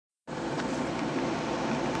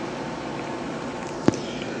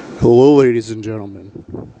Hello, ladies and gentlemen,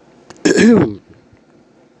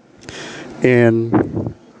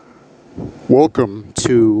 and welcome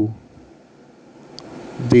to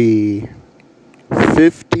the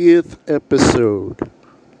 50th episode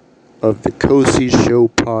of the Cozy Show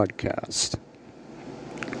podcast.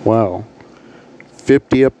 Wow,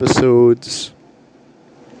 50 episodes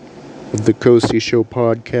of the Cozy Show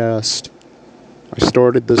podcast. I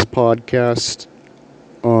started this podcast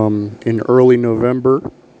in early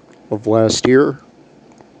November of last year,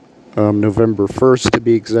 November 1st to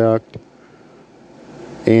be exact,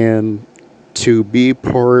 and to be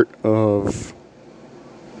part of,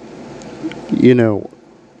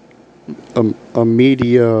 a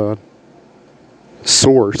media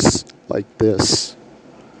source like this,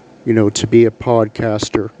 to be a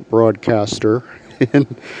podcaster, broadcaster,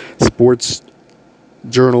 and sports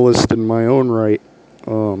journalist in my own right.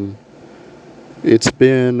 It's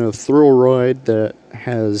been a thrill ride that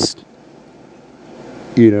has,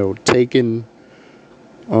 taken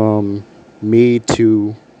me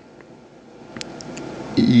to,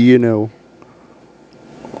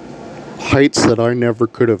 heights that I never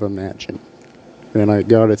could have imagined. And I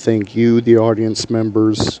gotta thank you, the audience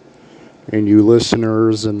members, and you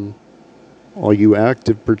listeners, and all you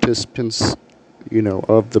active participants, of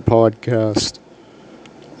the podcast.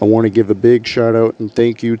 I want to give a big shout out and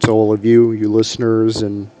thank you to all of you listeners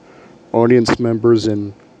and audience members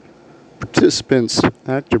and participants,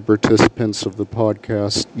 active participants of the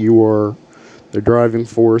podcast. You are the driving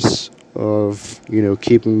force of,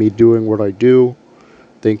 keeping me doing what I do.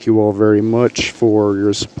 Thank you all very much for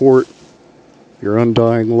your support, your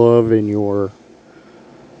undying love, and your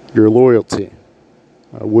loyalty.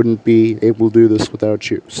 I wouldn't be able to do this without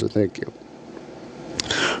you, so thank you.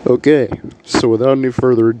 Okay, so without any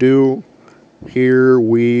further ado, here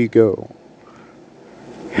we go.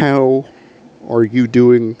 How are you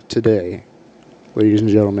doing today, ladies and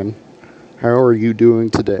gentlemen? How are you doing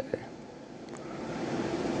today?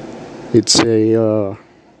 It's a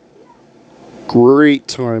great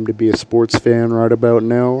time to be a sports fan right about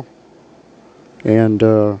now. And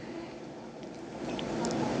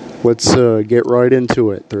let's get right into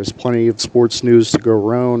it. There's plenty of sports news to go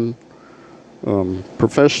around.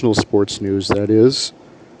 Professional sports news, that is.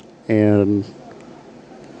 And,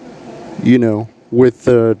 with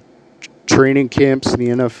the training camps in the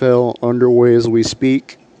NFL underway as we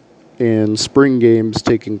speak, and spring games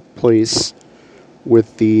taking place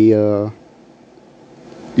with the,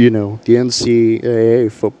 the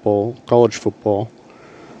NCAA football, college football.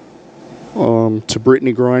 To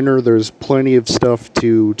Brittany Griner, there's plenty of stuff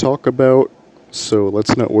to talk about, so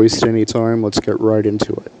let's not waste any time. Let's get right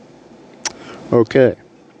into it. Okay.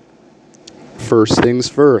 First things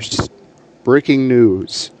first. Breaking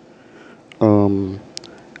news.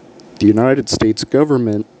 The United States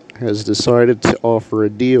government has decided to offer a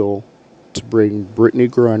deal to bring Brittany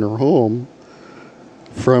Griner home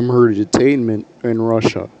from her detainment in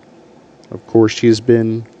Russia. Of course, she's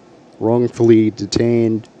been wrongfully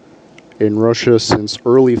detained in Russia since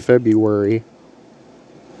early February,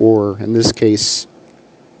 or in this case,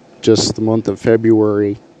 just the month of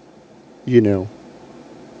February,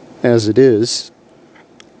 as it is.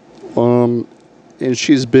 And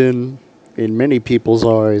she's been, in many people's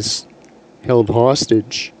eyes, held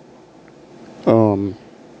hostage by,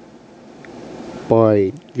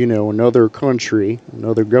 another country,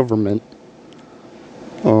 another government.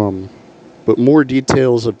 But more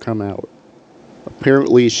details have come out.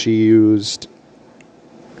 Apparently she used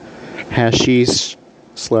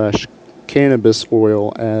hashish/cannabis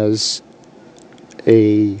oil as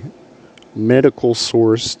a medical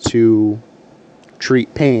source to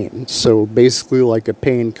treat pain. So basically like a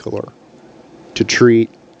painkiller to treat,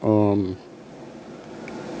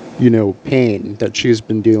 pain that she's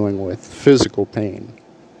been dealing with, physical pain.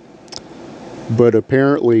 But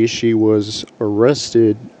apparently she was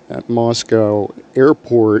arrested at Moscow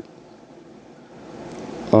airport,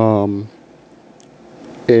 and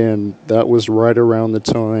that was right around the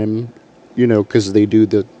time, because they do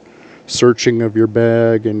the searching of your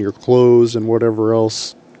bag and your clothes and whatever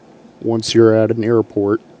else once you're at an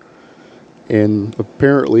airport. And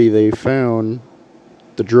apparently they found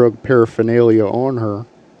the drug paraphernalia on her,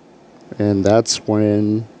 and that's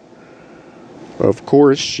when, of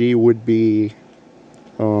course, she would be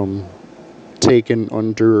taken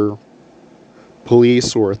under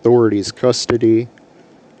police or authorities' custody,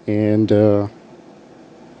 and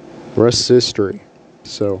rest history.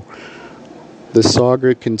 So the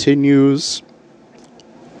saga continues.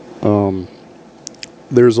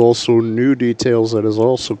 There's also new details that has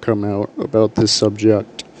also come out about this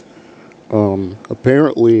subject.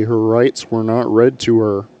 Apparently her rights were not read to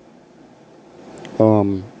her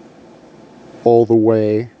all the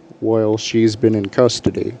way while she's been in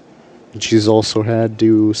custody. And she's also had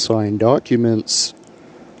to sign documents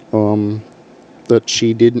that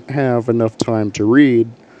she didn't have enough time to read.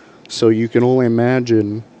 So you can only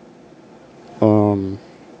imagine,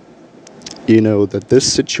 that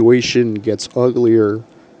this situation gets uglier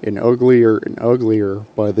and uglier and uglier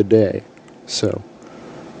by the day. So,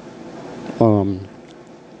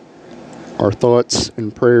 our thoughts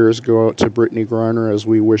and prayers go out to Brittany Griner as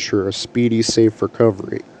we wish her a speedy, safe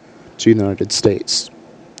recovery to the United States.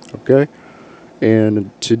 Okay? And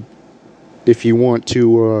if you want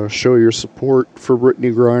to show your support for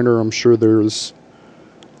Brittany Griner, I'm sure there's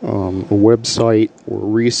a website or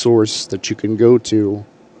resource that you can go to,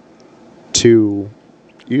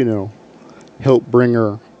 help bring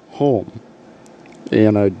her home.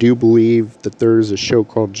 And I do believe that there's a show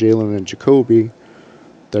called Jalen and Jacoby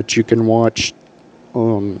that you can watch,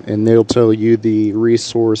 and they'll tell you the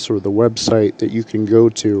resource or the website that you can go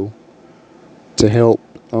to help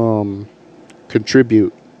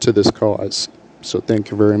contribute to this cause. So thank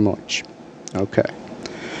you very much. Okay.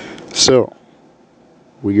 So,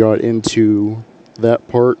 we got into that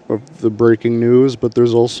part of the breaking news, but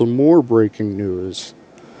there's also more breaking news.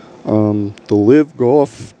 The Live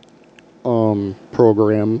Golf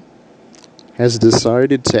program has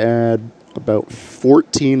decided to add about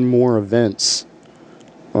 14 more events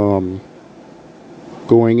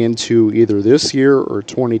going into either this year or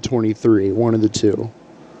 2023, one of the two.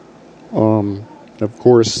 Of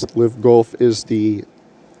course, Live Golf is the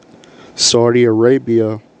Saudi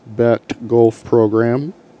Arabia-backed golf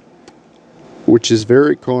program, which is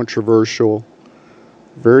very controversial,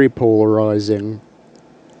 very polarizing,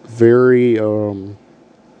 very,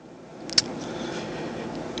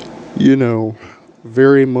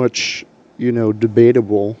 very much,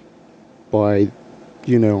 debatable by,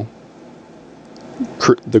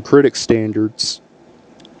 the critic standards.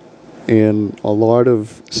 And a lot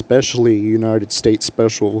of, especially United States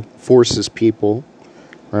Special Forces people,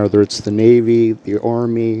 whether it's the Navy, the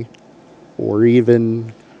Army, or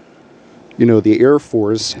even, the Air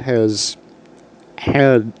Force, has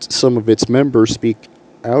had some of its members speak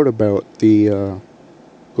out about the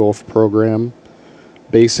golf program,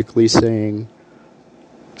 basically saying,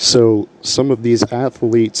 so some of these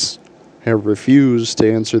athletes have refused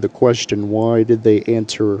to answer the question, why did they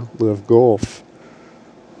enter Live Golf?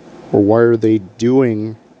 Or why are they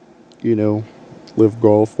doing, Live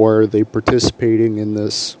Golf? Why are they participating in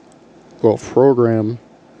this golf program?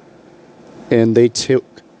 And they took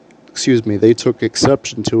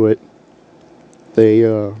exception to it. They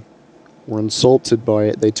were insulted by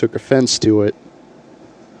it. They took offense to it.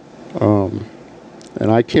 And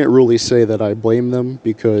I can't really say that I blame them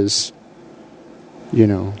because,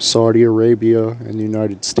 Saudi Arabia and the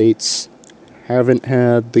United States haven't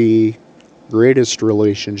had the greatest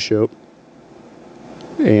relationship,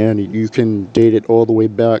 and you can date it all the way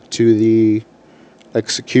back to the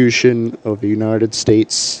execution of a United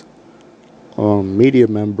States media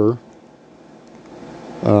member,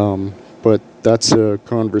 but that's a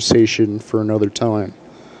conversation for another time.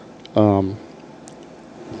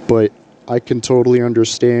 But I can totally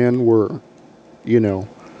understand where,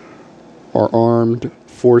 our armed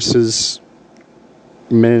forces,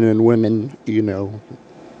 men and women,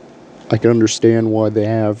 I can understand why they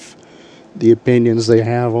have the opinions they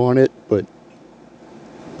have on it, but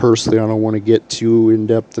personally I don't want to get too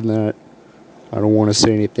in-depth in that. I don't want to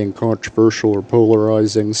say anything controversial or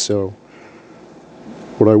polarizing, so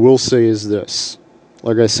what I will say is this.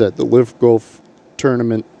 Like I said, the Live Golf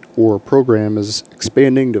tournament or program is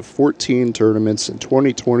expanding to 14 tournaments in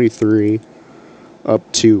 2023,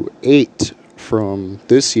 up to 8 from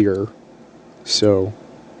this year, so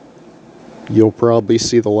you'll probably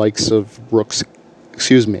see the likes of you'll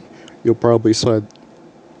probably see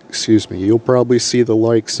the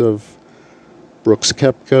likes of Brooks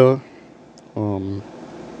Koepka,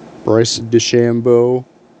 Bryson DeChambeau,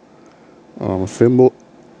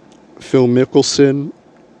 Phil Mickelson,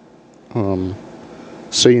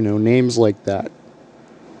 so names like that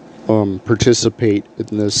participate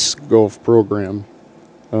in this golf program.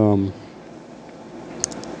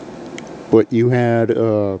 But you had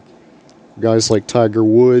guys like Tiger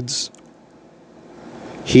Woods.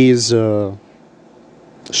 He's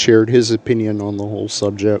shared his opinion on the whole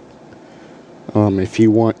subject. If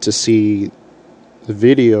you want to see the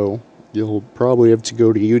video, you'll probably have to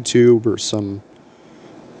go to YouTube or some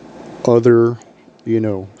other,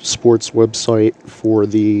 sports website for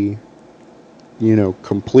the,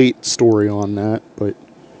 complete story on that. But,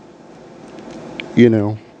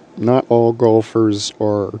 not all golfers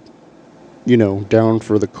are, down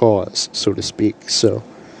for the cause, so to speak. So,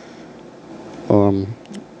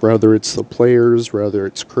 whether it's the players, whether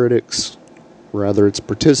it's critics, whether it's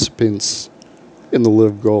participants in the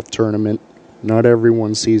Live Golf Tournament, not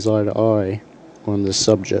everyone sees eye to eye on this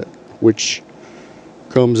subject, which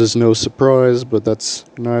comes as no surprise, but that's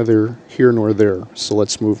neither here nor there, so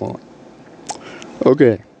let's move on.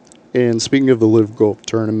 Okay, and speaking of the Live Golf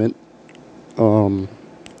Tournament,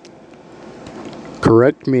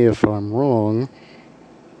 correct me if I'm wrong,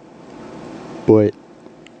 but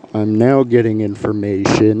I'm now getting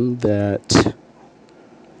information that,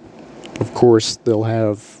 of course, they'll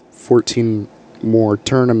have 14 more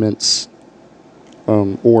tournaments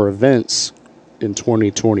or events in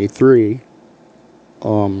 2023,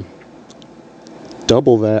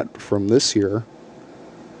 double that from this year,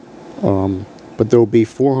 but there'll be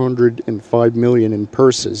 405 million in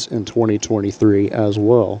purses in 2023 as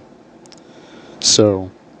well. So,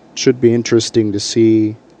 it should be interesting to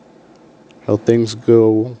see how things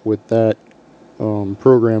go with that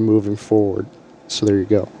program moving forward. So there you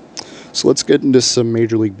go. So let's get into some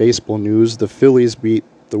Major League Baseball news. The Phillies beat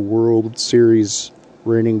the World Series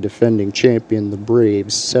reigning defending champion, the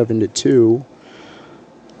Braves, 7-2.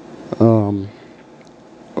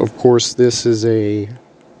 Of course, this is a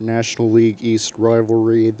National League East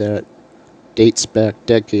rivalry that dates back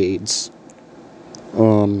decades.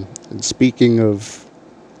 And speaking of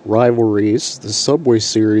rivalries, the Subway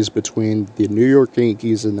Series between the New York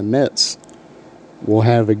Yankees and the Mets will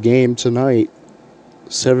have a game tonight,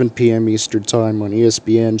 7 p.m. Eastern Time on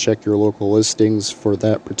ESPN. Check your local listings for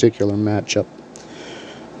that particular matchup.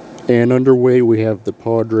 And underway, we have the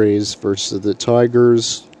Padres versus the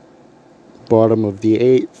Tigers, bottom of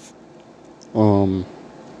the 8th.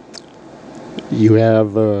 You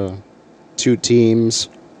have two teams,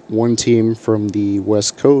 one team from the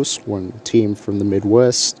West Coast, one team from the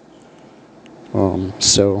Midwest.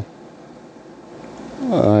 So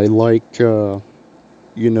I like,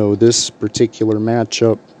 this particular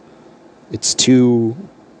matchup. It's two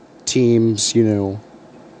teams,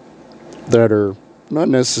 that are not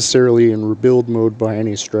necessarily in rebuild mode by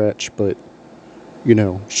any stretch, but,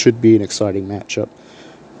 should be an exciting matchup.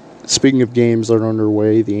 Speaking of games that are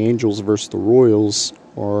underway, the Angels versus the Royals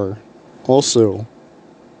are also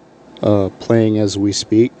playing as we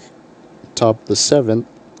speak, top of the 7th.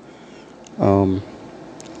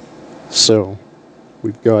 So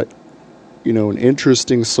we've got, an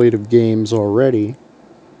interesting slate of games already,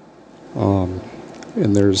 and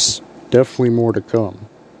there's definitely more to come.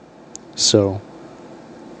 So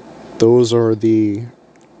those are the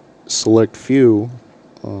select few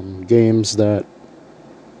games that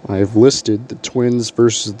I have listed. The Twins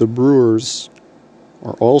versus the Brewers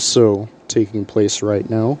are also taking place right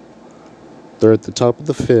now. They're at the top of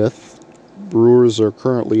the 5th. Brewers are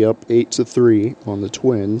currently up 8-3 on the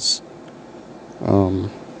Twins.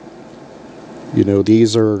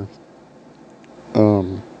 These are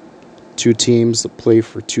two teams that play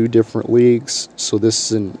for two different leagues, so this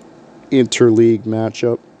is an interleague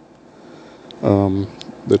matchup.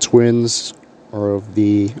 The Twins are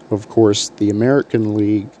of course, the American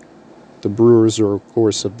League. The Brewers are, of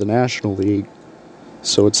course, of the National League.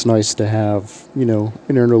 So it's nice to have, an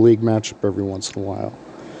interleague matchup every once in a while.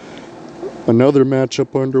 Another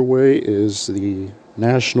matchup underway is the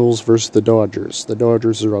Nationals versus the Dodgers. The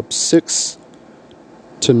Dodgers are up 6-0,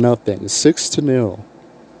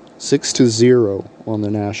 6-0 on the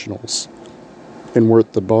Nationals. And we're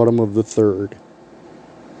at the bottom of the 3rd.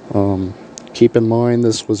 Keep in mind,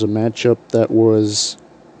 this was a matchup that was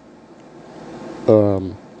a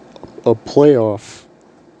playoff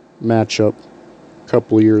matchup a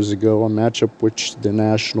couple of years ago, a matchup which the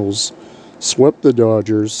Nationals swept the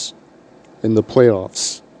Dodgers in the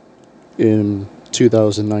playoffs in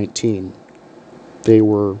 2019. They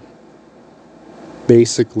were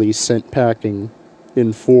basically sent packing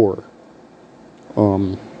in 4.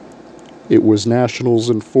 It was Nationals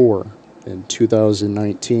in 4 in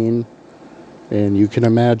 2019, and you can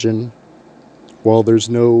imagine, while there's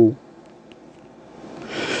no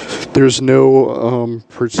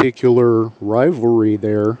particular rivalry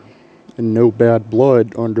there and no bad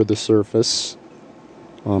blood under the surface,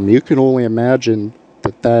 you can only imagine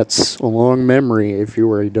that that's a long memory if you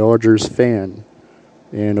were a Dodgers fan,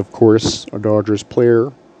 and of course a Dodgers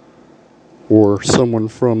player or someone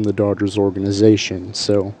from the Dodgers organization.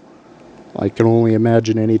 So I can only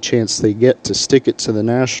imagine any chance they get to stick it to the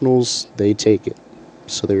Nationals, they take it.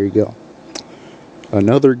 So there you go.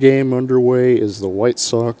 Another game underway is the White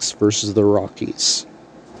Sox versus the Rockies.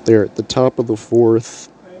 They're at the top of the 4th.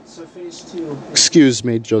 Alright, so phase 2. Excuse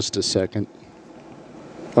me just a second.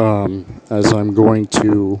 As I'm going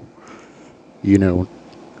to you know,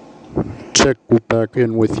 check back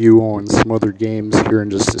in with you on some other games here in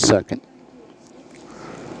just a second.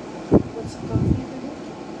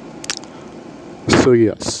 So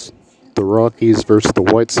yes, the Rockies versus the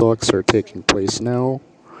White Sox are taking place now.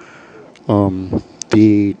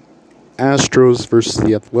 The Astros versus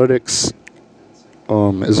the Athletics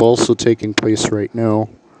is also taking place right now.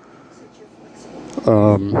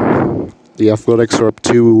 The Athletics are up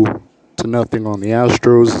 2-0 on the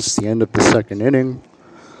Astros. It's the end of the second inning.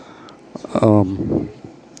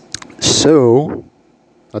 So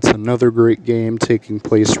that's another great game taking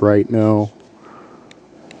place right now.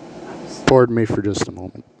 Pardon me for just a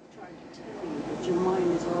moment.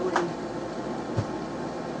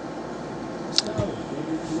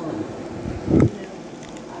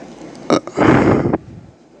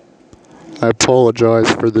 I apologize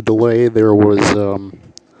for the delay. There was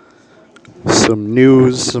some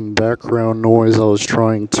news, some background noise. I was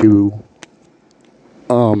trying to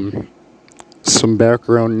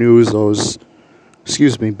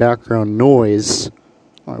background noise.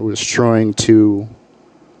 I was trying to,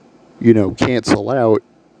 cancel out.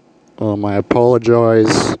 I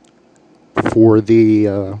apologize for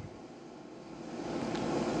the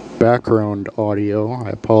background audio. I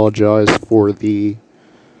apologize for the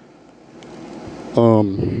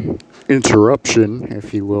interruption,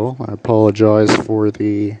 if you will. I apologize for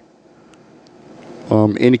the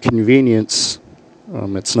inconvenience.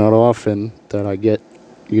 It's not often that I get,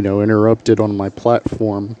 interrupted on my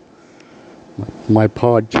platform, my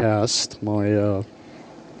podcast, my,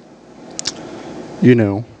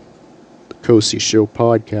 the Cozy Show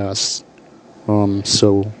podcast.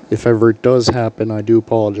 So if ever it does happen, I do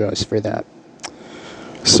apologize for that.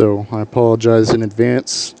 So I apologize in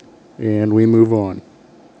advance, and we move on.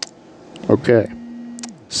 Okay,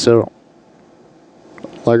 so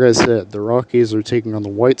like I said, the Rockies are taking on the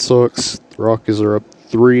White Sox. The Rockies are up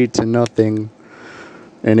 3-0,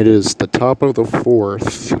 and it is the top of the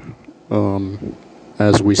fourth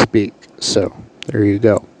as we speak. So there you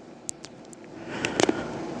go.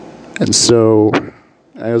 And so,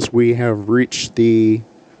 as we have reached the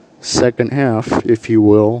second half, if you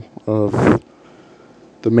will, of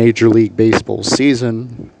the Major League Baseball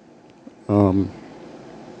season,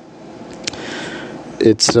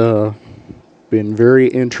 it's been very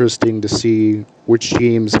interesting to see which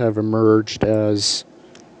teams have emerged as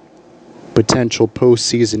potential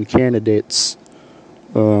postseason candidates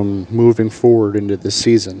moving forward into the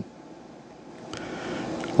season.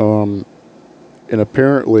 And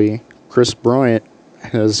apparently, Chris Bryant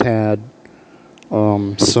has had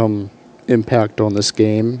some impact on this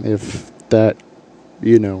game, if that,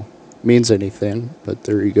 means anything. But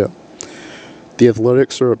there you go. The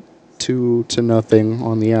Athletics are up 2-0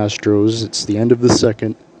 on the Astros. It's the end of the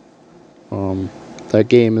second. That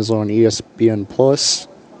game is on ESPN Plus.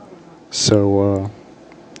 So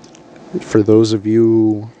for those of you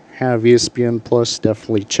who have ESPN Plus,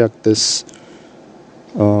 definitely check this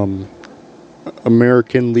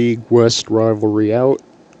American League West rivalry out.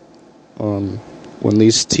 When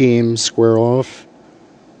these teams square off,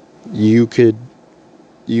 you can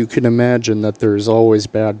imagine that there's always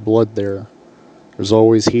bad blood there. There's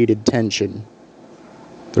always heated tension.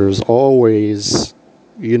 There's always,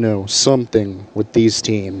 something with these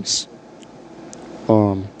teams.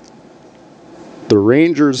 The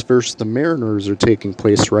Rangers versus the Mariners are taking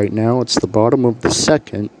place right now. It's the bottom of the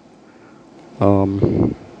second.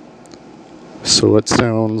 So it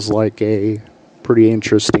sounds like a pretty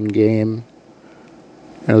interesting game,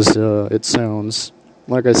 as it sounds.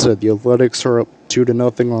 Like I said, the Athletics are up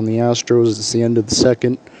 2-0 on the Astros. It's the end of the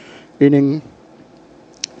second inning.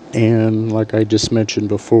 And like I just mentioned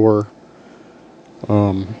before,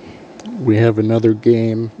 we have another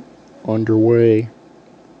game underway.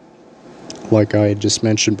 Like I had just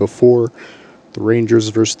mentioned before, the Rangers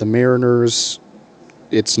versus the Mariners.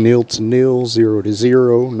 It's 0-0, 0-0,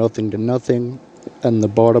 0-0, and the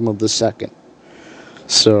bottom of the second.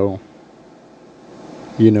 So,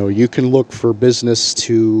 you can look for business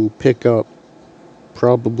to pick up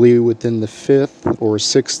probably within the fifth or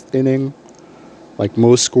sixth inning. Like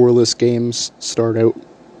most scoreless games start out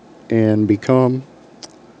and become.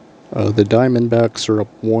 The Diamondbacks are up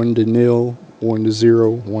 1-0, 1-0,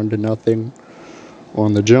 1-0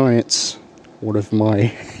 on the Giants, one of my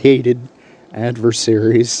hated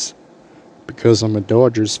adversaries, because I'm a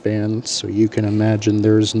Dodgers fan, so you can imagine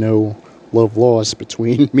there's no love lost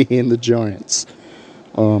between me and the Giants.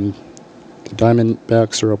 The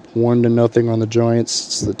Diamondbacks are up 1-0 on the Giants.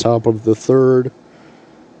 It's the top of the third.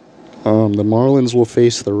 The Marlins will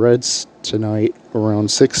face the Reds tonight around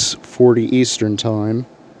 6:40 Eastern Time.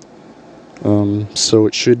 So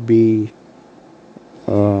it should be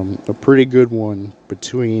A pretty good one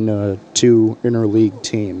between two interleague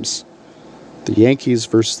teams. The Yankees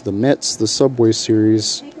versus the Mets, the Subway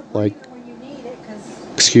Series. Like, when you need it, 'cause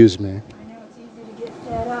excuse me. I know it's easy to get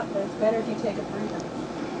fed up, but it's better if you take a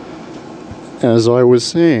breather. As I was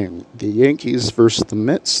saying, the Yankees versus the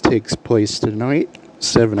Mets takes place tonight,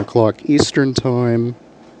 7 o'clock Eastern Time,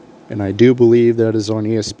 and I do believe that is on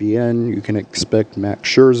ESPN. You can expect Max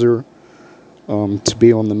Scherzer to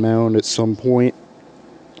be on the mound at some point.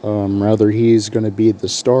 Rather he's going to be the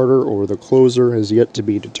starter or the closer has yet to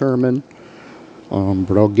be determined.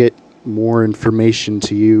 But I'll get more information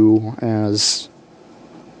to you as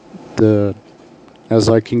I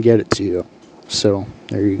can get it to you. So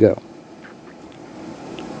there you go.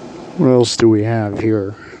 What else do we have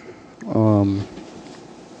here?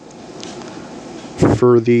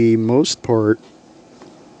 For the most part,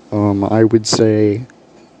 I would say,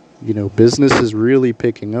 business is really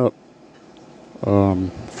picking up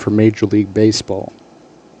for Major League Baseball.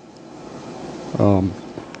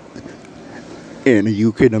 And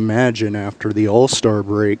you can imagine after the All-Star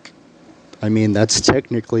break, I mean, that's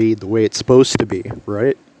technically the way it's supposed to be,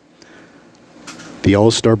 right? The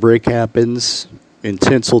All-Star break happens in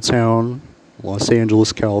Tinseltown, Los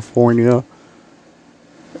Angeles, California,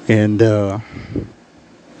 and,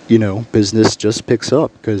 business just picks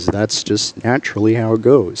up because that's just naturally how it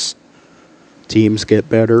goes. Teams get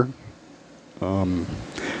better.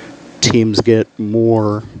 Teams get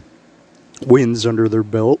more wins under their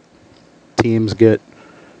belt. Teams get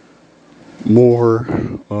more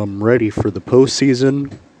ready for the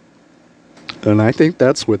postseason. And I think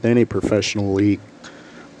that's with any professional league.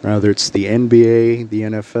 Rather it's the NBA, the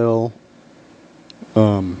NFL.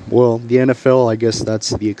 The NFL, I guess that's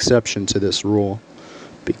the exception to this rule.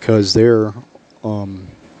 Because their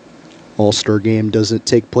All-Star game doesn't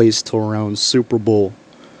take place till around Super Bowl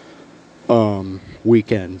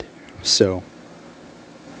weekend. So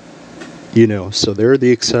they're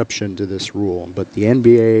the exception to this rule. But the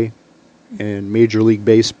NBA and Major League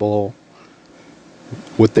Baseball,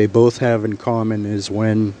 what they both have in common is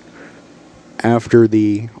when after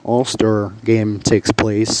the All-Star game takes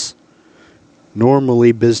place,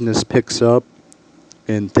 normally business picks up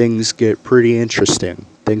and things get pretty interesting.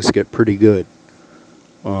 Things get pretty good.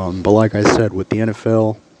 But like I said, with the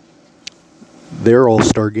NFL, their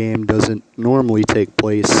All-Star game doesn't normally take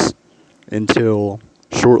place until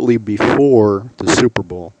shortly before the Super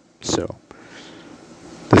Bowl. So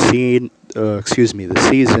the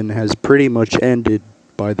season has pretty much ended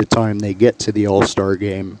by the time they get to the All-Star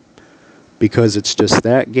game, because it's just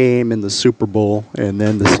that game and the Super Bowl, and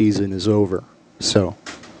then the season is over. So,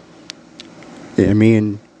 I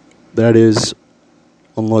mean, that is,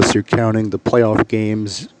 unless you're counting the playoff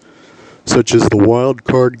games, such as the wild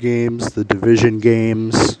card games, the division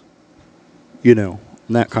games, and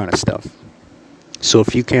that kind of stuff. So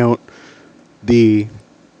if you count the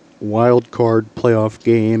wild card playoff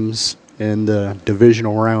games and the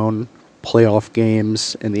divisional round playoff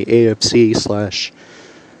games and the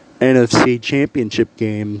AFC/NFC championship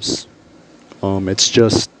games, it's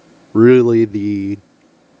just really the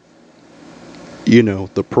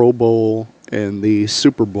Pro Bowl and the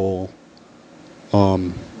Super Bowl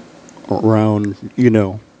around,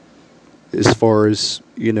 as far as,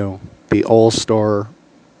 the All-Star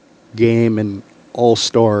game and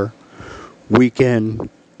All-Star weekend,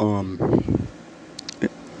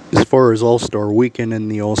 as far as All-Star weekend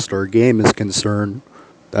and the All-Star game is concerned,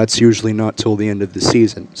 that's usually not till the end of the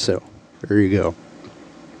season. So, there you go.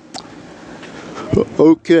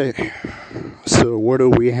 Okay, so what do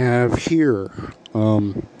we have here?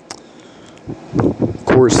 Of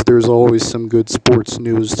course, there's always some good sports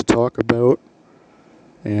news to talk about,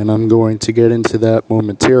 and I'm going to get into that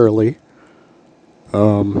momentarily.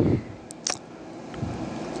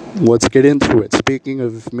 Let's get into it. Speaking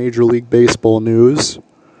of Major League Baseball news,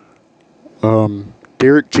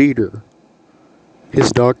 Derek Jeter,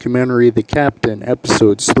 his documentary, The Captain,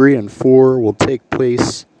 episodes 3 and 4 will take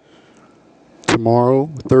place tomorrow,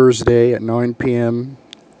 Thursday at 9 p.m.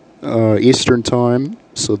 Eastern Time.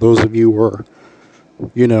 So those of you who are,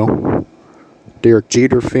 Derek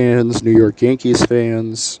Jeter fans, New York Yankees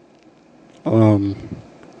fans, or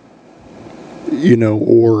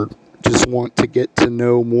just want to get to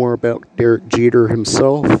know more about Derek Jeter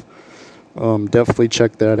himself, definitely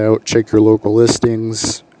check that out. Check your local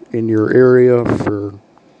listings in your area for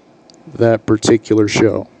that particular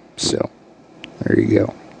show. So, there you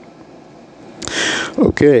go.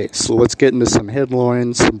 Okay, so let's get into some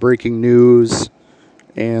headlines, some breaking news,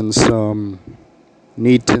 and some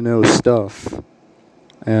need-to-know stuff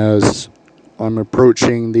as I'm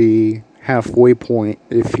approaching the halfway point,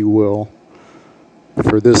 if you will,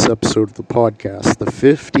 for this episode of the podcast, the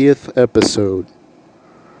 50th episode.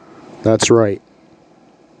 That's right.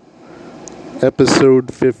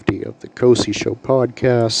 Episode 50 of the Cozy Show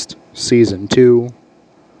podcast, Season 2.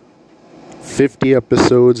 50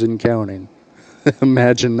 episodes and counting.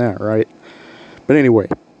 Imagine that, right? But anyway,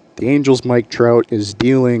 the Angels' Mike Trout is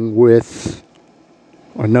dealing with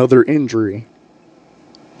another injury.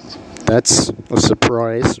 That's a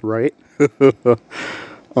surprise, right?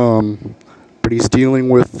 But he's dealing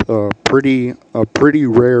with a pretty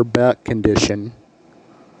rare back condition.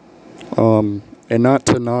 And not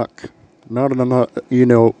a knock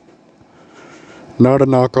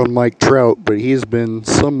on Mike Trout, but he's been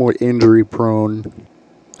somewhat injury prone,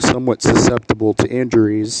 somewhat susceptible to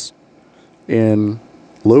injuries, and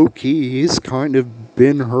low key he's kind of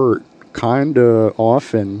been hurt kind of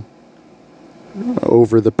often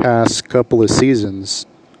over the past couple of seasons.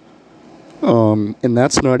 And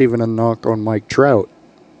that's not even a knock on Mike Trout.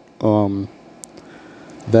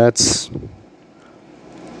 That's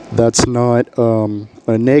not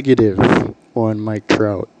a negative on Mike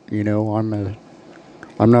Trout. You know, I'm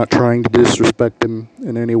not trying to disrespect him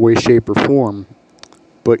in any way, shape, or form,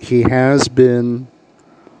 but he has been,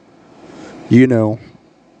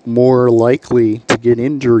 more likely to get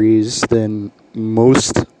injuries than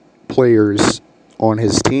most players on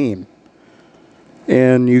his team.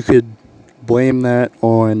 And you could blame that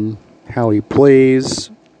on how he plays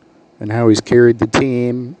and how he's carried the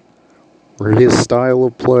team, or his style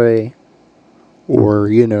of play, or,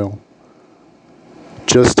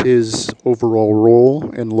 just his overall role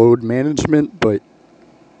and load management. But,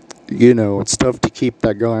 it's tough to keep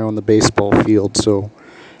that guy on the baseball field, so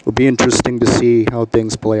it'll be interesting to see how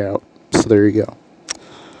things play out. So there you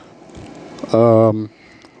go.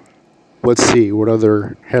 Let's see, what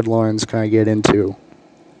other headlines can I get into?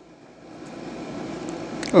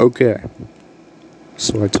 Okay,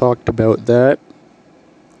 so I talked about that.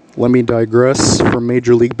 Let me digress from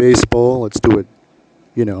Major League Baseball. Let's do a,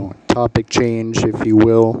 topic change, if you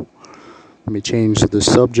will. Let me change the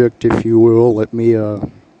subject, if you will. Let me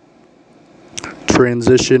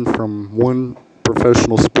transition from one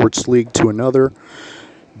professional sports league to another.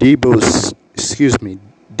 Debo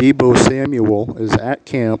Samuel is at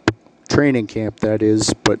training camp that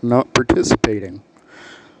is, but not participating.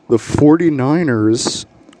 The 49ers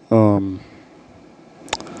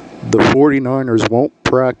won't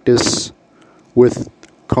practice with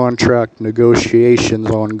contract negotiations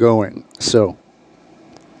ongoing. So,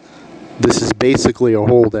 this is basically a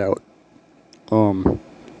holdout.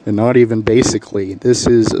 And not even basically, this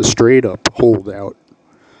is a straight up holdout.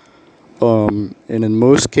 And in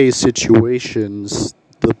most case situations,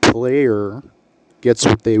 the player gets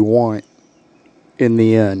what they want in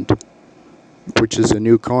the end, which is a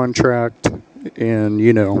new contract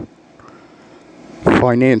and,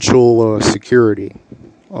 financial security.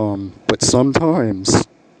 But sometimes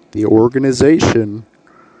the organization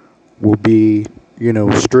will be,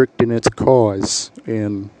 strict in its cause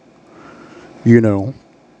and,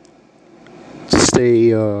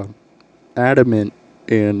 stay adamant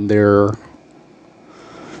in their,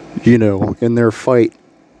 in their fight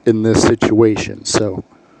in this situation. So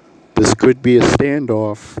this could be a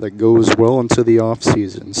standoff that goes well into the off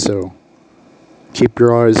season. So keep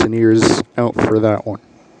your eyes and ears out for that one.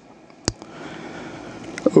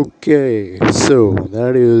 Okay, so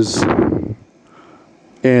that is,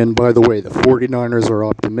 and by the way, the 49ers are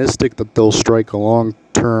optimistic that they'll strike a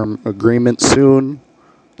long-term agreement soon.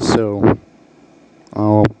 So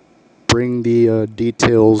I'll bring the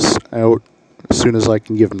details out as soon as I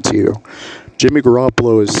can give them to you. Jimmy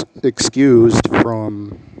Garoppolo is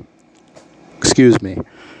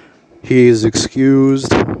he is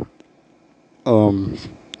excused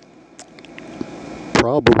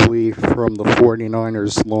probably from the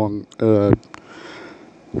 49ers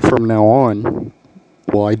from now on.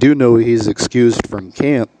 Well, I do know he's excused from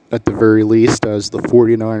camp at the very least, as the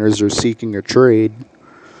 49ers are seeking a trade.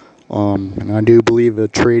 And I do believe a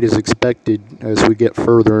trade is expected as we get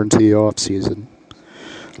further into the offseason.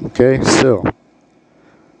 Okay, so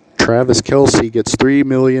Travis Kelce gets $3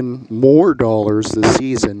 million more this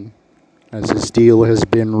season as his deal has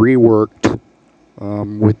been reworked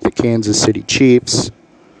with the Kansas City Chiefs.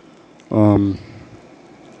 The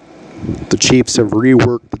Chiefs have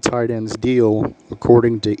reworked the tight end's deal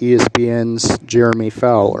according to ESPN's Jeremy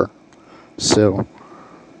Fowler. So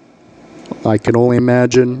I can only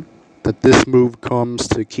imagine that this move comes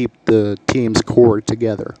to keep the team's core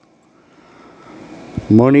together.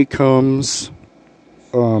 Money comes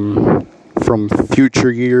from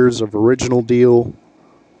future years of original deal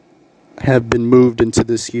have been moved into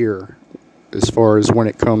this year. as far as when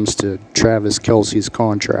it comes to Travis Kelce's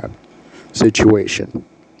contract situation.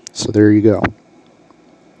 So there you go.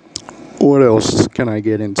 What else can I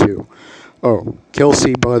get into? Oh,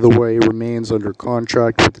 Kelce, by the way, remains under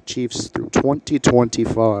contract with the Chiefs through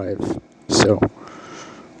 2025. So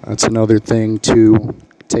that's another thing to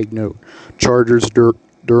take note. Chargers,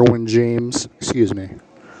 Derwin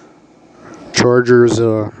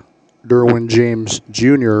James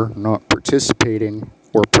Jr. not participating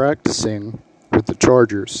or practicing with the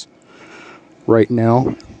Chargers right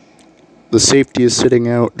now. The safety is sitting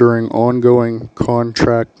out during ongoing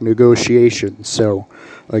contract negotiations. So,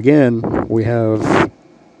 again, we have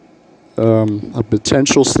a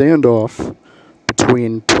potential standoff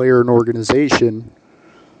between player and organization.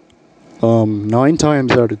 9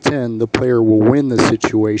 times out of 10, the player will win the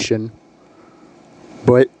situation.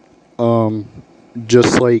 But,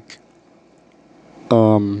 just like,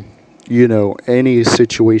 any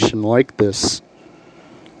situation like this,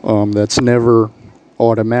 that's never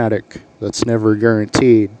automatic, that's never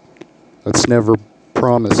guaranteed, that's never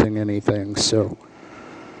promising anything. So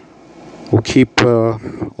I'll keep my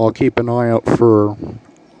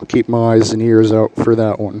eyes and ears out for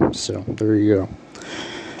that one. So there you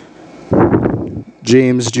go.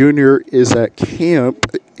 James Jr. is at camp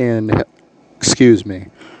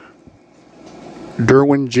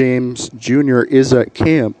Derwin James Jr. is at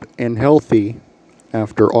camp and healthy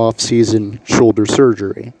after off-season shoulder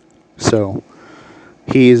surgery. So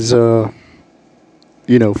he's,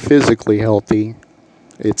 physically healthy.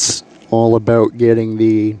 It's all about getting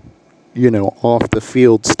the,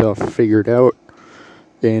 off-the-field stuff figured out.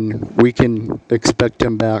 And we can expect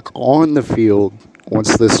him back on the field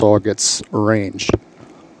once this all gets arranged.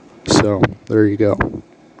 So, there you go.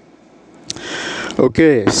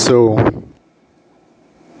 Okay, so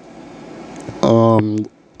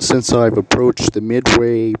since I've approached the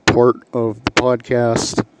midway part of the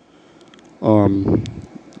podcast, I'm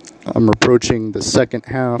approaching the second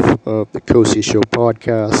half of the Cozy Show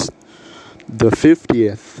podcast, the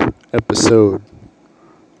 50th episode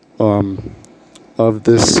of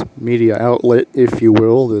this media outlet, if you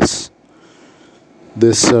will, this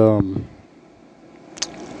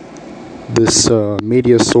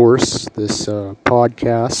media source, this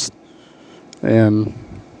podcast. And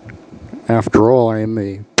after all, I am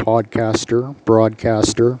a podcaster,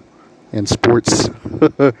 broadcaster, and sports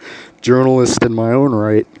journalist in my own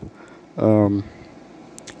right, at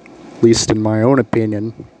least in my own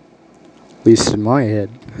opinion, at least in my head.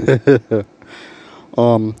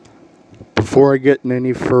 Before I get in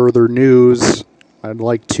any further news, I'd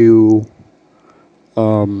like to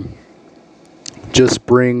just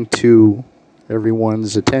bring to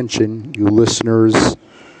everyone's attention, you listeners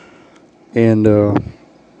and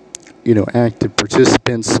active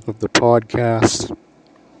participants of the podcast,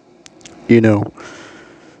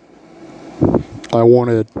 I want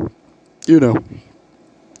to,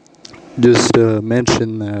 just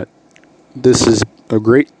mention that this is a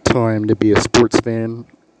great time to be a sports fan,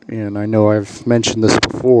 and I know I've mentioned this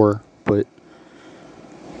before, but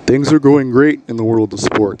things are going great in the world of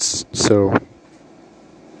sports. So,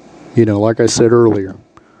 like I said earlier,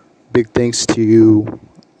 big thanks to you,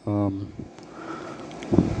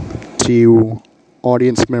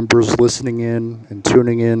 audience members listening in and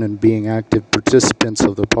tuning in and being active participants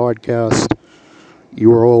of the podcast.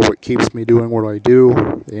 You are all what keeps me doing what I do,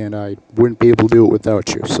 and I wouldn't be able to do it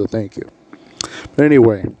without you, so thank you. But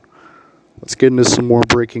anyway, let's get into some more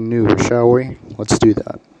breaking news, shall we? Let's do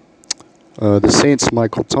that. The Saints'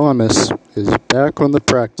 Michael Thomas is back on the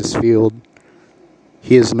practice field.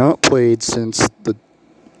 He has not played since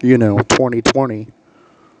 2020,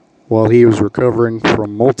 while he was recovering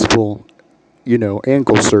from multiple,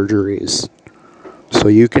 ankle surgeries. So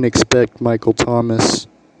you can expect Michael Thomas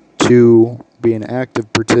to be an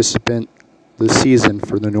active participant this season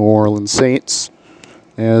for the New Orleans Saints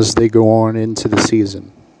as they go on into the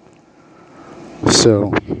season.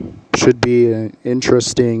 So, should be an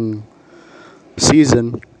interesting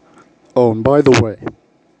season. Oh, and by the way,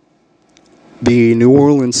 the New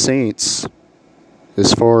Orleans Saints,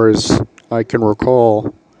 as far as I can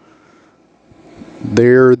recall,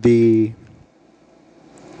 they're the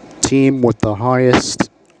team with the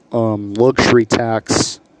highest luxury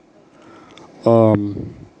tax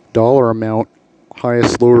dollar amount,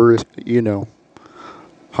 highest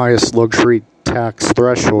luxury tax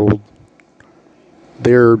threshold.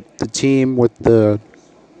 They're the team with the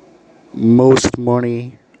most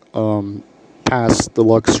money past the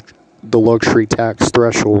luxury tax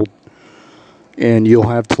threshold, and you'll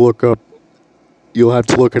have to look it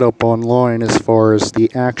up online as far as the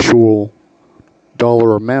actual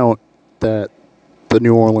dollar amount that the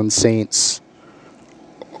New Orleans Saints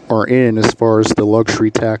are in as far as the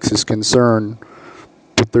luxury tax is concerned,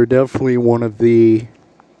 but they're definitely one of the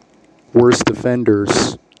worst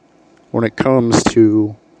offenders when it comes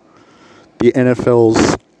to the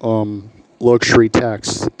NFL's luxury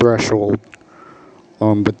tax threshold.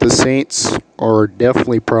 But the Saints are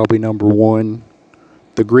definitely probably number one.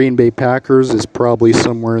 The Green Bay Packers is probably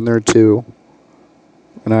somewhere in there too.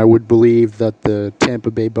 And I would believe that the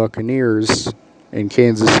Tampa Bay Buccaneers and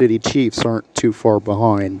Kansas City Chiefs aren't too far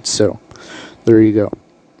behind. So, there you go.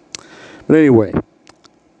 But anyway,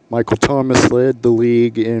 Michael Thomas led the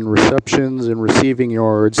league in receptions and receiving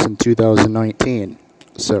yards in 2019.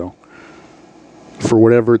 So, for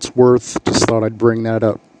whatever it's worth, just thought I'd bring that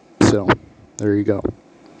up. So, there you go.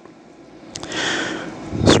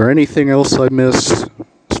 Is there anything else I missed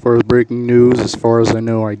as far as breaking news? As far as I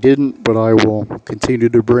know, I didn't, but I will continue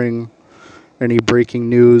to bring any breaking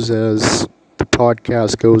news as the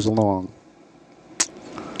podcast goes along.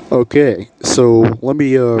 Okay, so let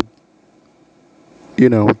me,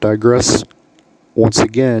 digress once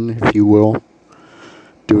again, if you will.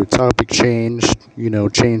 Do a topic change,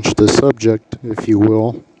 change the subject, if you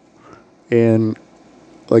will. And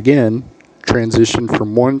again, transition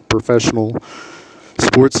from one professional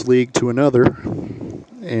sports league to another.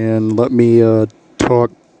 And let me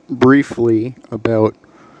talk briefly about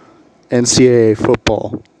NCAA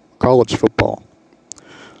football, college football.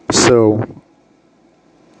 So,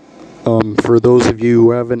 for those of you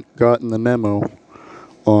who haven't gotten the memo,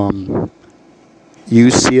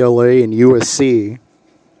 UCLA and USC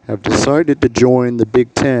have decided to join the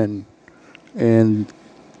Big Ten, and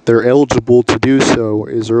they're eligible to do so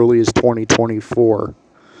as early as 2024.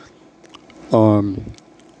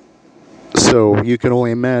 So you can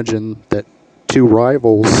only imagine that two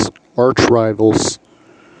rivals, arch rivals,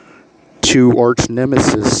 two arch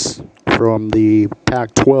nemesis from the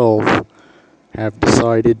Pac-12 have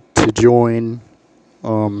decided to join,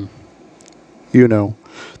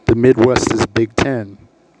 the Midwest's Big Ten.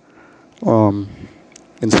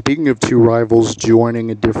 And speaking of two rivals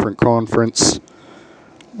joining a different conference,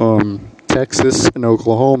 Texas and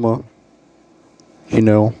Oklahoma,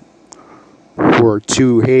 who are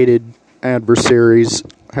two hated adversaries,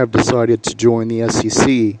 have decided to join the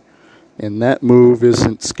SEC. And that move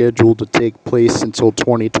isn't scheduled to take place until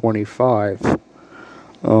 2025.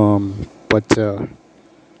 But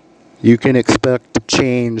you can expect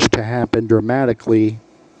change to happen dramatically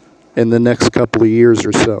in the next couple of years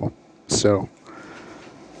or so.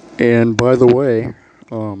 And by the way,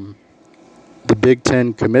 the Big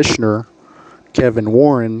Ten commissioner, Kevin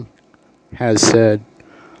Warren, has said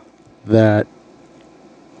that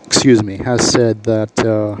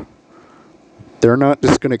they're not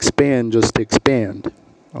just going to expand just to expand.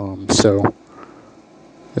 So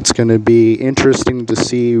it's going to be interesting to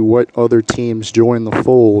see what other teams join the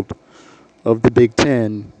fold of the Big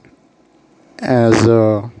Ten as,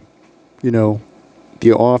 the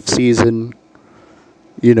off season,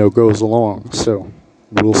 goes along. So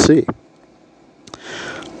we'll see.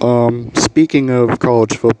 Speaking of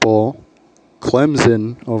college football,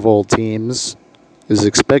 Clemson, of all teams, is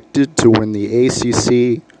expected to win the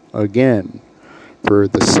ACC again for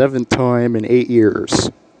the 7th time in 8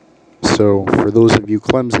 years. So, for those of you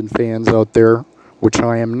Clemson fans out there, which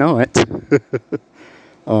I am not,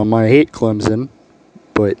 I hate Clemson,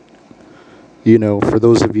 but, for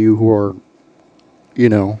those of you who are,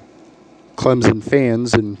 Clemson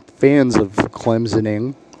fans and fans of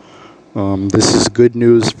Clemsoning, this is good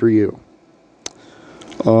news for you.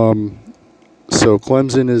 So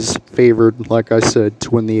Clemson is favored, like I said,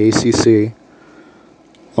 to win the ACC.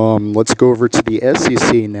 Let's go over to the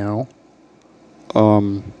SEC now.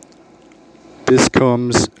 This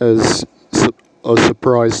comes as a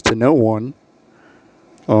surprise to no one.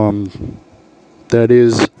 That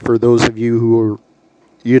is, for those of you who are,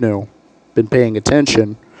 been paying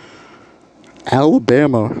attention,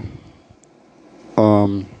 Alabama,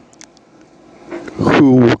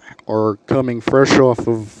 who are coming fresh off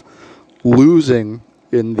of losing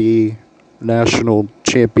in the national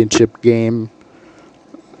championship game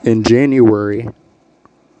in January.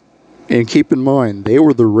 And keep in mind, they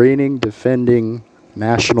were the reigning defending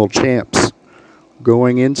national champs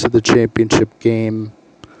going into the championship game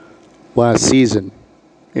last season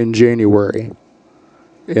in January.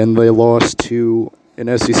 And they lost to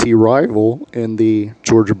an SEC rival in the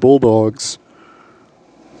Georgia Bulldogs.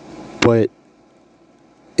 But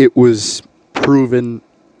it was proven,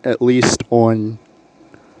 at least on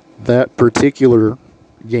that particular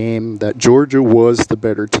game, that Georgia was the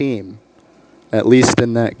better team, at least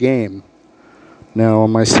in that game. Now,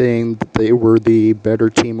 am I saying that they were the better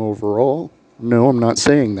team overall? No, I'm not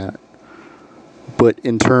saying that. But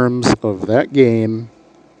in terms of that game,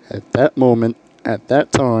 at that moment, at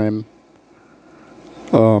that time,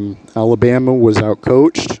 Alabama was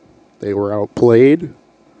outcoached. They were outplayed.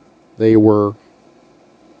 They were,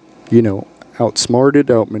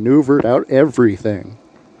 outsmarted, outmaneuvered, out everything.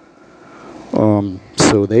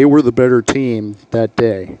 So they were the better team that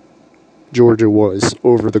day. Georgia was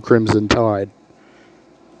over the Crimson Tide.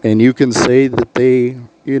 And you can say that they,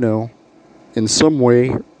 in some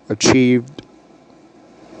way achieved,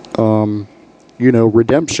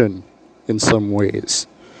 redemption in some ways.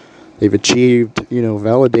 They've achieved,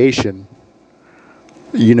 validation,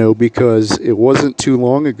 because it wasn't too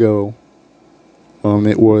long ago.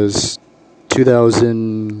 It was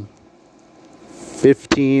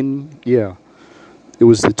 2015, yeah. It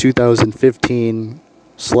was the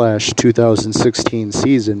 2015/2016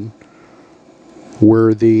 season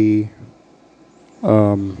where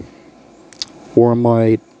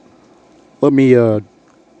let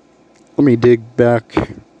me dig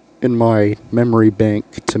back in my memory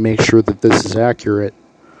bank to make sure that this is accurate.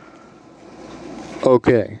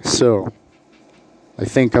 Okay, so I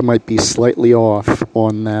think I might be slightly off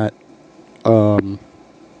on that,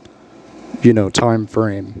 time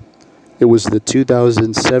frame. It was the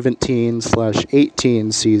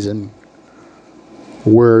 2017/18 season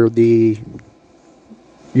where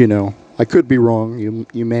I could be wrong. You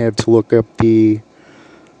may have to look up the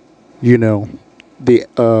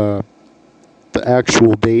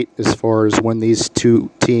actual date as far as when these two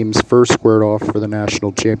teams first squared off for the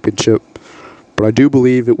national championship. But I do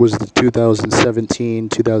believe it was the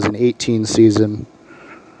 2017-2018 season.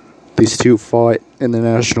 These two fought in the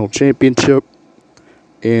national championship,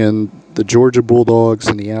 and the Georgia Bulldogs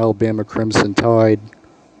and the Alabama Crimson Tide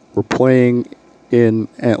were playing in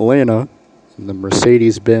Atlanta, in the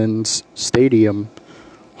Mercedes-Benz Stadium,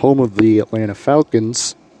 home of the Atlanta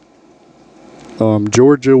Falcons.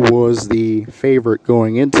 Georgia was the favorite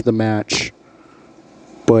going into the match,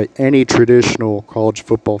 but any traditional college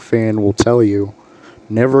football fan will tell you,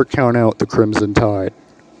 never count out the Crimson Tide.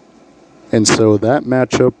 And so that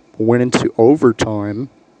matchup went into overtime,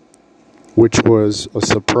 which was a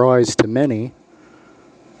surprise to many.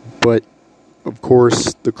 But, of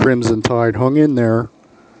course, the Crimson Tide hung in there.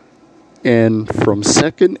 And from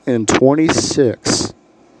 2nd and 26,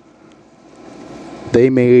 they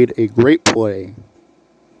made a great play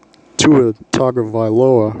to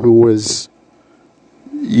Tagovailoa, who was,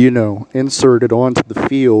 inserted onto the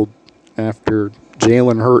field after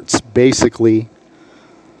Jalen Hurts basically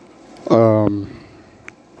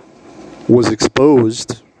was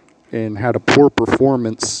exposed and had a poor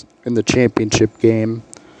performance in the championship game.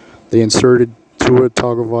 They inserted Tua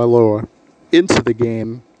Tagovailoa into the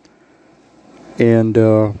game, and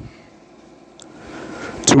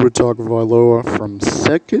Tua Tagovailoa from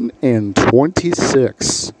 2nd and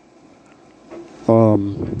 26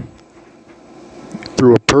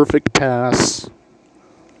 threw a perfect pass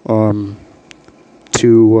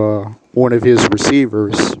to one of his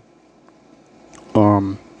receivers,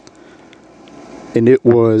 and it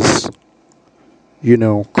was,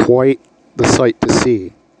 quite the sight to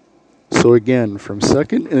see. So again, from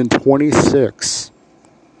 2nd and 26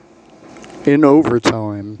 in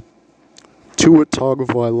overtime, Tua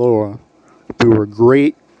Tagovailoa threw a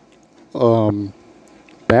great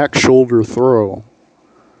back shoulder throw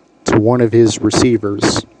to one of his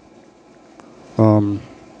receivers.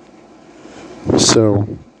 So,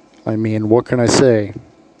 what can I say?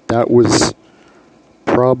 That was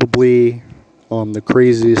probably the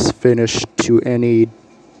craziest finish to any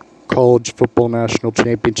college football national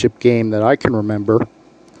championship game that I can remember.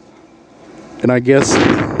 And I guess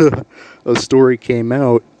a story came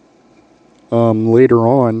out later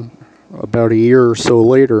on, about a year or so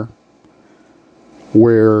later,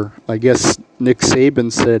 where I guess Nick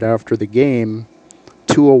Saban said after the game,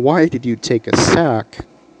 Tua, why did you take a sack,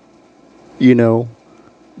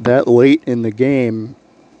 that late in the game,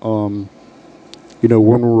 when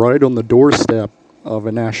we're right on the doorstep of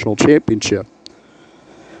a national championship?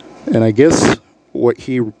 And I guess what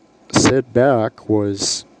he said back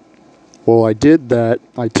was, well, I did that.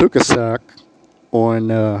 I took a sack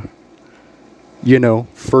on,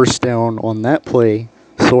 first down on that play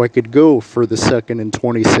so I could go for the 2nd and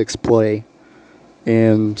 26 play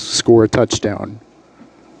and score a touchdown.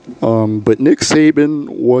 But Nick Saban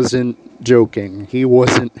wasn't joking. He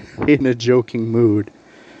wasn't in a joking mood.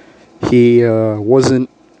 He wasn't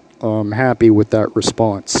happy with that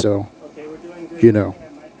response. So,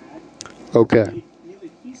 Okay.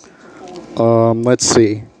 Let's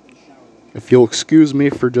see. If you'll excuse me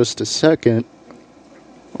for just a second,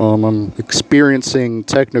 I'm experiencing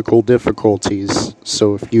technical difficulties.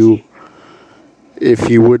 So if you If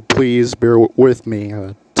you would please bear with me,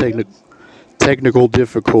 technical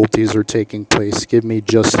difficulties are taking place. Give me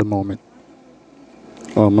just a moment.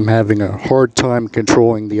 I'm having a hard time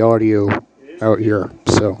controlling the audio out here,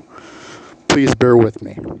 so please bear with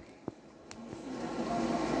me.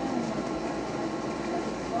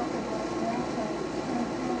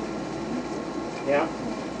 Yeah.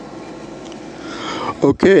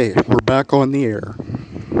 Okay, we're back on the air.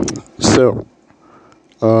 So,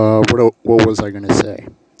 what was I going to say?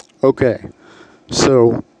 Okay,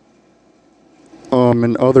 so,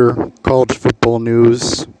 in other college football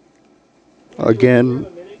news, again,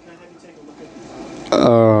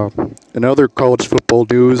 in other college football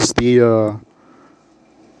news, the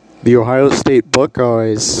Ohio State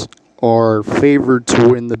Buckeyes are favored to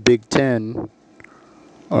win the Big Ten.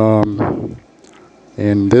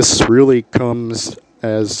 And this really comes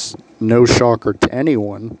as no shocker to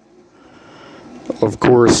anyone. Of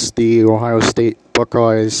course, the Ohio State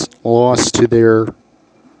Buckeyes lost to their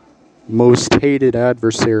most hated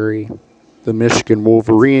adversary, the Michigan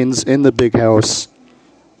Wolverines, in the Big House.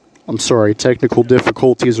 I'm sorry, technical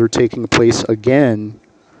difficulties are taking place again.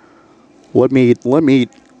 Let me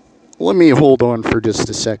hold on for just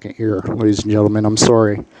a second here, ladies and gentlemen. I'm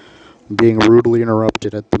sorry. I'm being rudely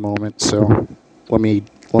interrupted at the moment, so let me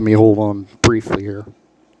hold on briefly here.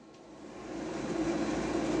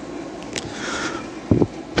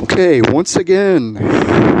 Okay, once again,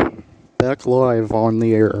 back live on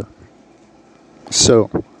the air. So,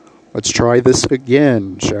 let's try this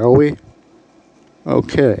again, shall we?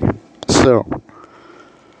 Okay, so,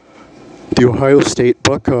 the Ohio State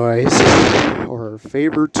Buckeyes are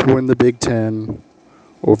favored to win the Big Ten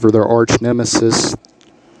over their arch nemesis,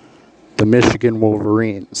 the Michigan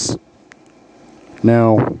Wolverines.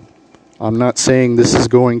 Now, I'm not saying this is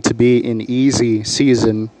going to be an easy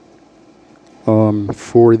season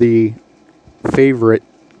for the favored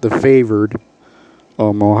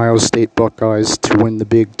Ohio State Buckeyes to win the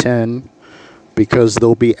Big Ten, because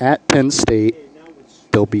they'll be at Penn State.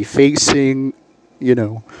 They'll be facing,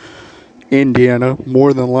 Indiana,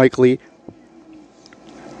 more than likely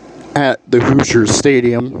at the Hoosier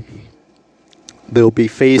Stadium. They'll be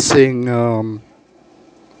facing,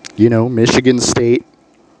 Michigan State,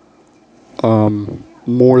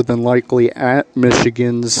 more than likely at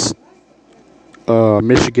Michigan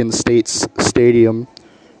State's stadium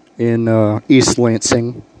in East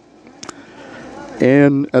Lansing.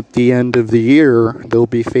 And at the end of the year, they'll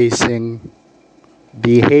be facing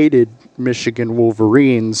the hated Michigan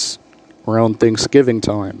Wolverines around Thanksgiving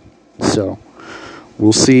time. So,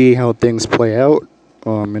 we'll see how things play out,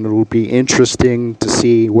 and it'll be interesting to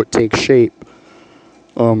see what takes shape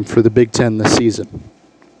for the Big Ten this season.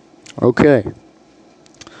 Okay.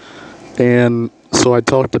 And so I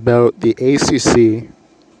talked about the ACC,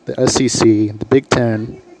 the SEC, the Big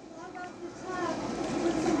Ten.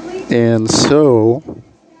 And so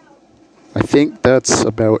I think that's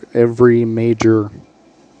about every major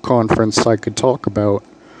conference I could talk about.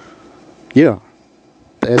 Yeah.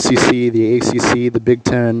 The SEC, the ACC, the Big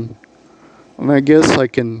Ten. And I guess I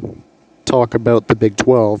can talk about the Big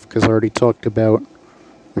 12, because I already talked about,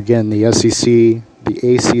 again, the SEC, the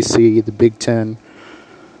ACC, the Big Ten.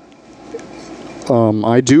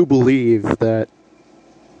 I do believe that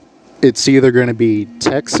it's either going to be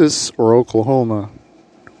Texas or Oklahoma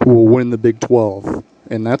who will win the Big 12.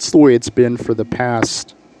 And that's the way it's been for the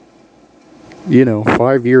past,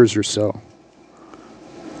 5 years or so.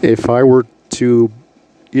 If I were to,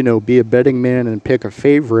 be a betting man and pick a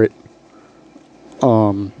favorite,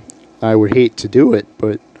 I would hate to do it,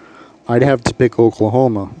 but I'd have to pick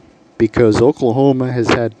Oklahoma, because Oklahoma has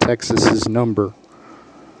had Texas's number.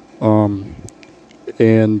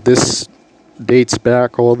 And this dates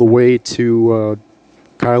back all the way to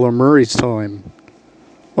Kyler Murray's time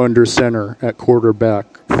under center at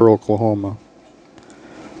quarterback for Oklahoma,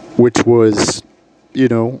 which was,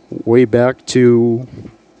 dates back to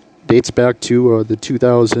the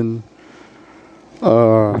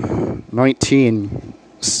 2019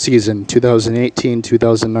 season,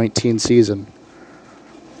 2018-2019 season.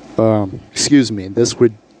 Excuse me, this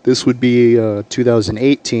would be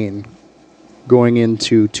 2018 going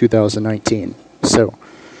into 2019. So,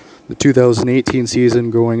 the 2018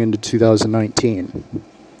 season going into 2019.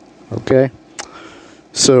 Okay?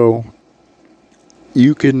 So,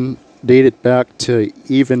 you can date it back to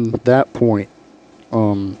even that point.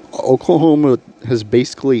 Oklahoma has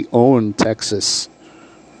basically owned Texas,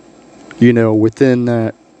 within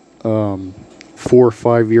that 4 or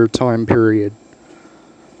 5 year time period.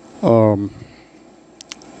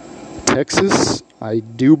 Texas, I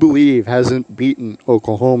do believe, hasn't beaten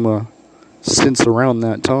Oklahoma since around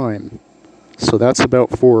that time. So that's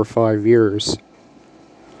about 4 or 5 years.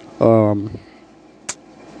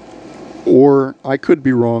 Or I could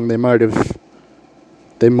be wrong. They might have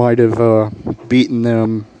beaten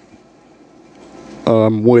them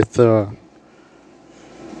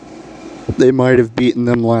they might have beaten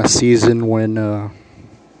them last season when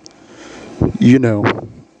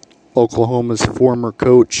Oklahoma's former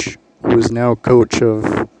coach, who is now coach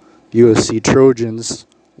of USC Trojans,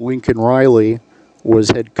 Lincoln Riley,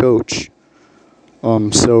 was head coach.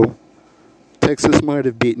 So Texas might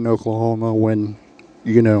have beaten Oklahoma when,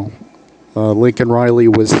 Lincoln Riley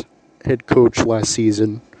was head coach last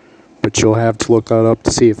season, but you'll have to look that up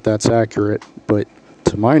to see if that's accurate. But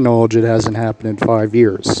to my knowledge, it hasn't happened in 5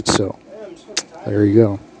 years, so there you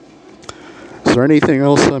go. Is there anything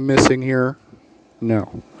else I'm missing here?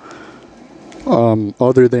 No.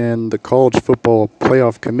 Other than the College Football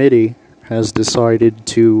Playoff Committee has decided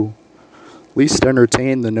to at least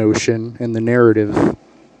entertain the notion and the narrative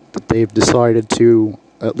that they've decided to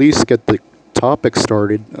at least get the topic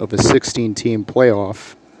started of a 16-team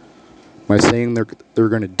playoff. Am I saying they're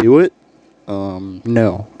going to do it?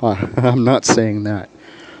 No, I'm not saying that.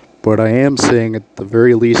 But I am saying at the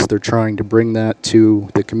very least they're trying to bring that to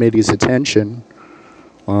the committee's attention.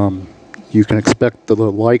 You can expect the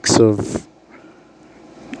likes of,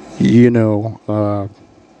 the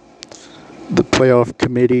playoff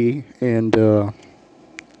committee and, the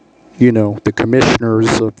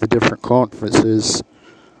commissioners of the different conferences,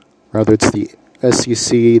 whether it's the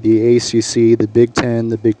SEC, the ACC, the Big Ten,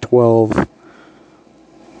 the Big 12,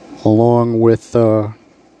 along with,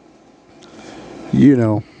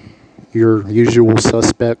 your usual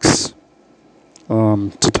suspects,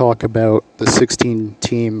 to talk about the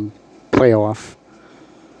 16-team playoff.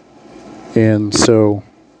 And so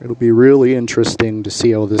it'll be really interesting to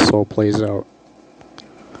see how this all plays out.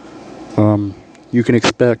 You can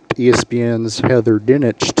expect ESPN's Heather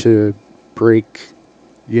Dinich to break,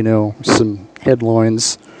 some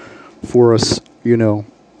headlines for us,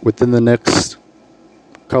 within the next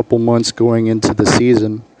couple months going into the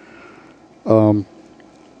season.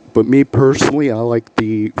 But me personally, I like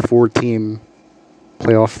the 4-team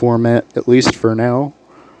playoff format, at least for now.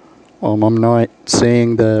 I'm not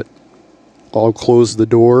saying that I'll close the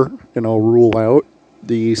door and I'll rule out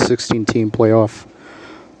the 16-team playoff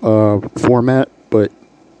format, but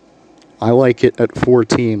I like it at 4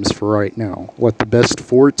 teams for right now. Let the best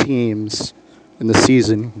 4 teams in the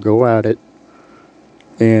season go at it,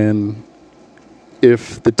 and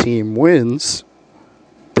if the team wins,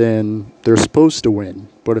 then they're supposed to win.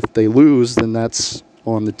 But if they lose, then that's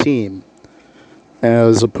on the team.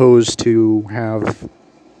 As opposed to have,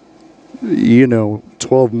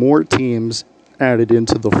 12 more teams added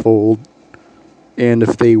into the fold. And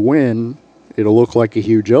if they win, it'll look like a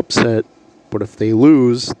huge upset. But if they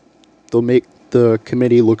lose, they'll make the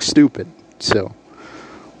committee look stupid. So,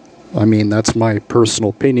 that's my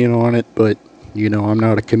personal opinion on it. But, I'm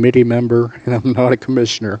not a committee member and I'm not a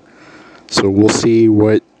commissioner. So we'll see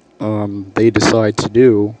what they decide to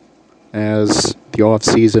do as the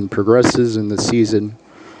off-season progresses and the season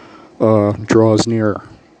draws nearer.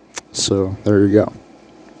 So there you go.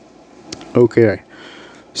 Okay,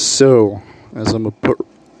 so as I'm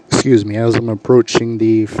approaching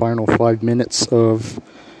the final 5 minutes of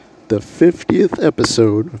the 50th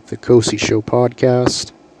episode of the Cosi Show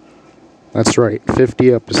podcast. That's right,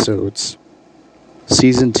 50 episodes.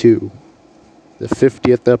 Season 2, the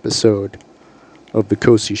 50th episode of the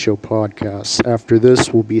Cosi Show podcast. After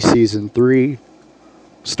this will be Season 3,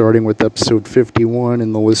 starting with episode 51,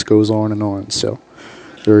 and the list goes on and on. So,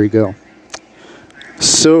 there you go.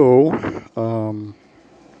 So,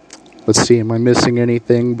 let's see, am I missing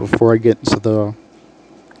anything before I get into the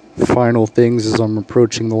final things as I'm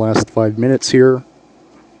approaching the last 5 minutes here?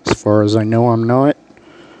 As far as I know, I'm not.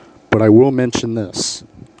 But I will mention this.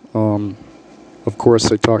 Of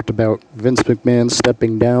course, I talked about Vince McMahon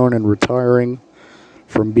stepping down and retiring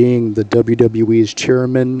from being the WWE's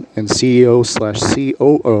chairman and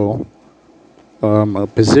CEO/COO, a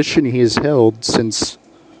position he has held since,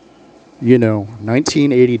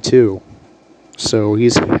 1982. So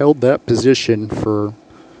he's held that position for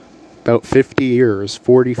about 50 years,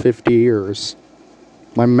 50 years.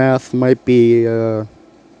 My math might be a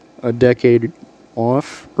decade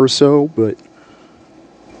off or so, but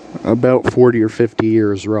about 40 or 50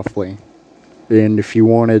 years roughly. And if you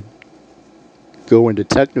want to go into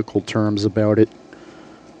technical terms about it,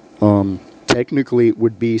 technically it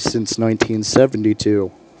would be since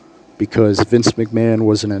 1972, because Vince McMahon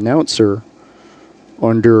was an announcer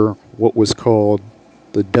under what was called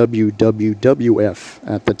the WWWF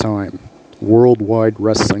at the time, Worldwide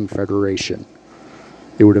Wrestling Federation.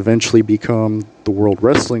 It would eventually become the World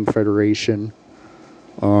Wrestling Federation,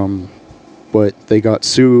 but they got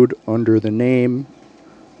sued under the name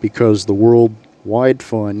because the Worldwide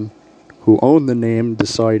Fund, who owned the name,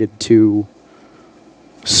 decided to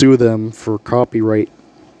sue them for copyright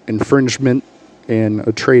infringement and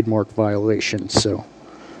a trademark violation. So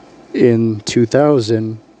in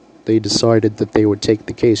 2000, they decided that they would take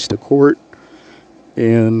the case to court,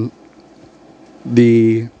 and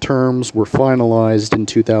the terms were finalized in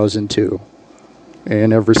 2002.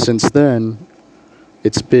 And ever since then,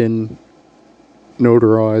 it's been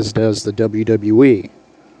notarized as the WWE.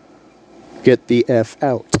 Get the F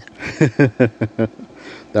out.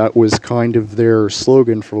 That was kind of their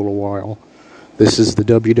slogan for a little while. This is the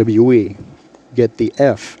WWE. Get the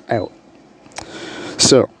F out.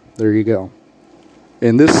 So, there you go.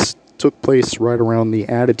 And this took place right around the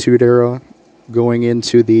Attitude Era, going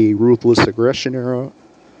into the Ruthless Aggression Era,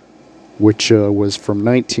 which was from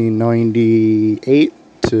 1998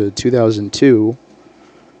 to 2002.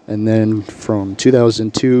 And then from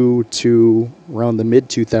 2002 to around the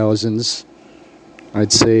mid-2000s,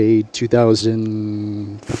 I'd say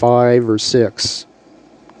 2005 or 6.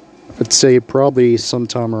 I'd say probably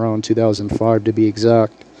sometime around 2005 to be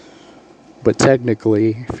exact. But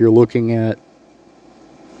technically, if you're looking at,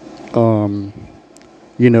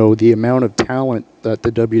 the amount of talent that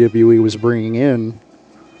the WWE was bringing in,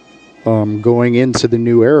 going into the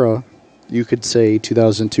new era, you could say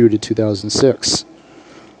 2002 to 2006.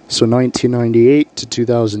 So 1998 to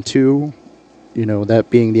 2002, that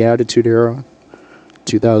being the Attitude Era.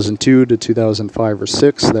 2002 to 2005 or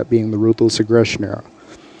 6, that being the Ruthless Aggression Era.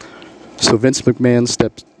 So Vince McMahon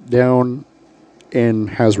stepped down and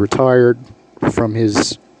has retired from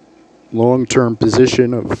his long-term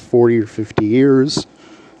position of 40 or 50 years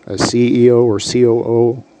as CEO or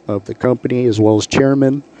COO of the company, as well as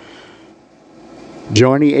chairman.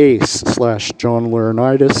 Johnny Ace / John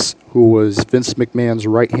Laurinaitis, who was Vince McMahon's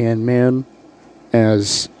right-hand man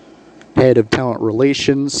as head of talent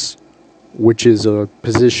relations, which is a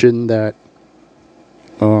position that,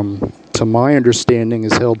 to my understanding,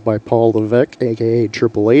 is held by Paul Levesque, aka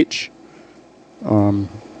Triple H. From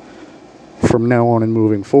now on and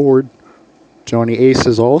moving forward, Johnny Ace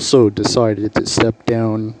has also decided to step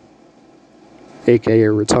down, aka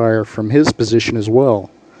retire from his position as well.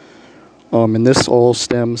 And this all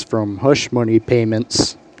stems from hush money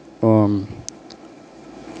payments, over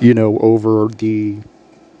the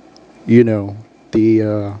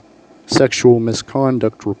sexual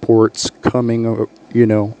misconduct reports coming,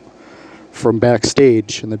 from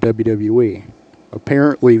backstage in the WWE.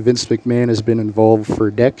 Apparently, Vince McMahon has been involved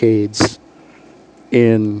for decades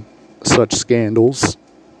in such scandals,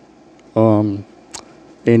 and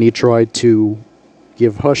he tried to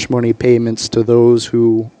give hush money payments to those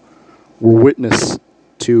who were witness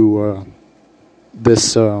to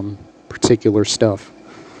this particular stuff.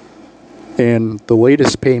 And the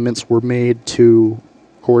latest payments were made to,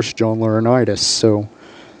 of course, John Laurinaitis. So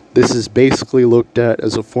this is basically looked at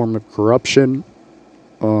as a form of corruption,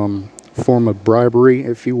 form of bribery,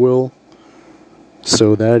 if you will.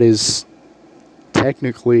 So that is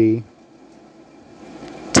technically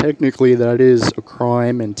that is a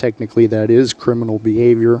crime, and technically that is criminal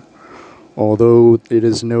behavior, although it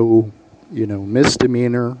is no,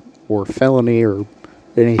 misdemeanor or felony or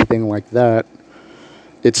anything like that.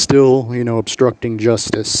 It's still, obstructing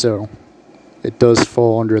justice, so it does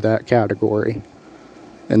fall under that category.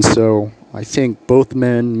 And so I think both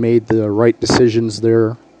men made the right decisions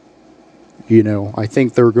there. I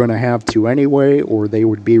think they're going to have to anyway, or they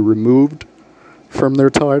would be removed from their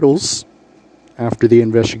titles after the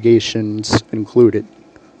investigations concluded.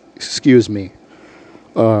 So,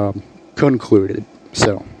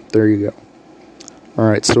 there you go.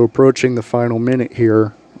 Alright, so approaching the final minute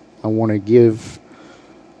here, I want to give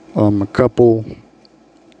I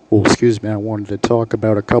wanted to talk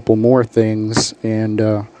about a couple more things, and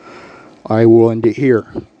I will end it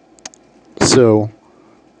here. So,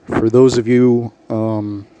 for those of you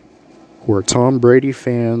who are Tom Brady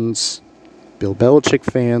fans, Bill Belichick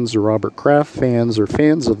fans, or Robert Kraft fans, or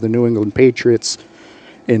fans of the New England Patriots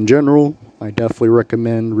in general, I definitely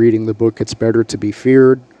recommend reading the book It's Better to Be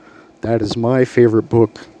Feared. That is my favorite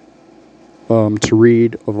book to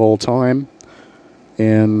read of all time.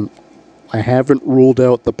 And I haven't ruled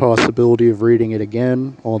out the possibility of reading it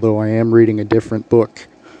again, although I am reading a different book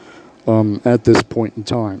at this point in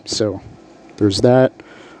time. So, there's that.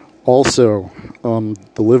 Also,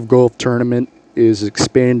 the Live Golf Tournament is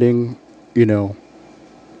expanding,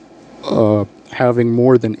 having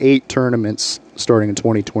more than 8 tournaments starting in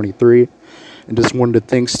 2023. And just wanted to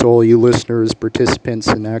thanks to all you listeners, participants,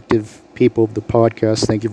 and active people of the podcast. Thank you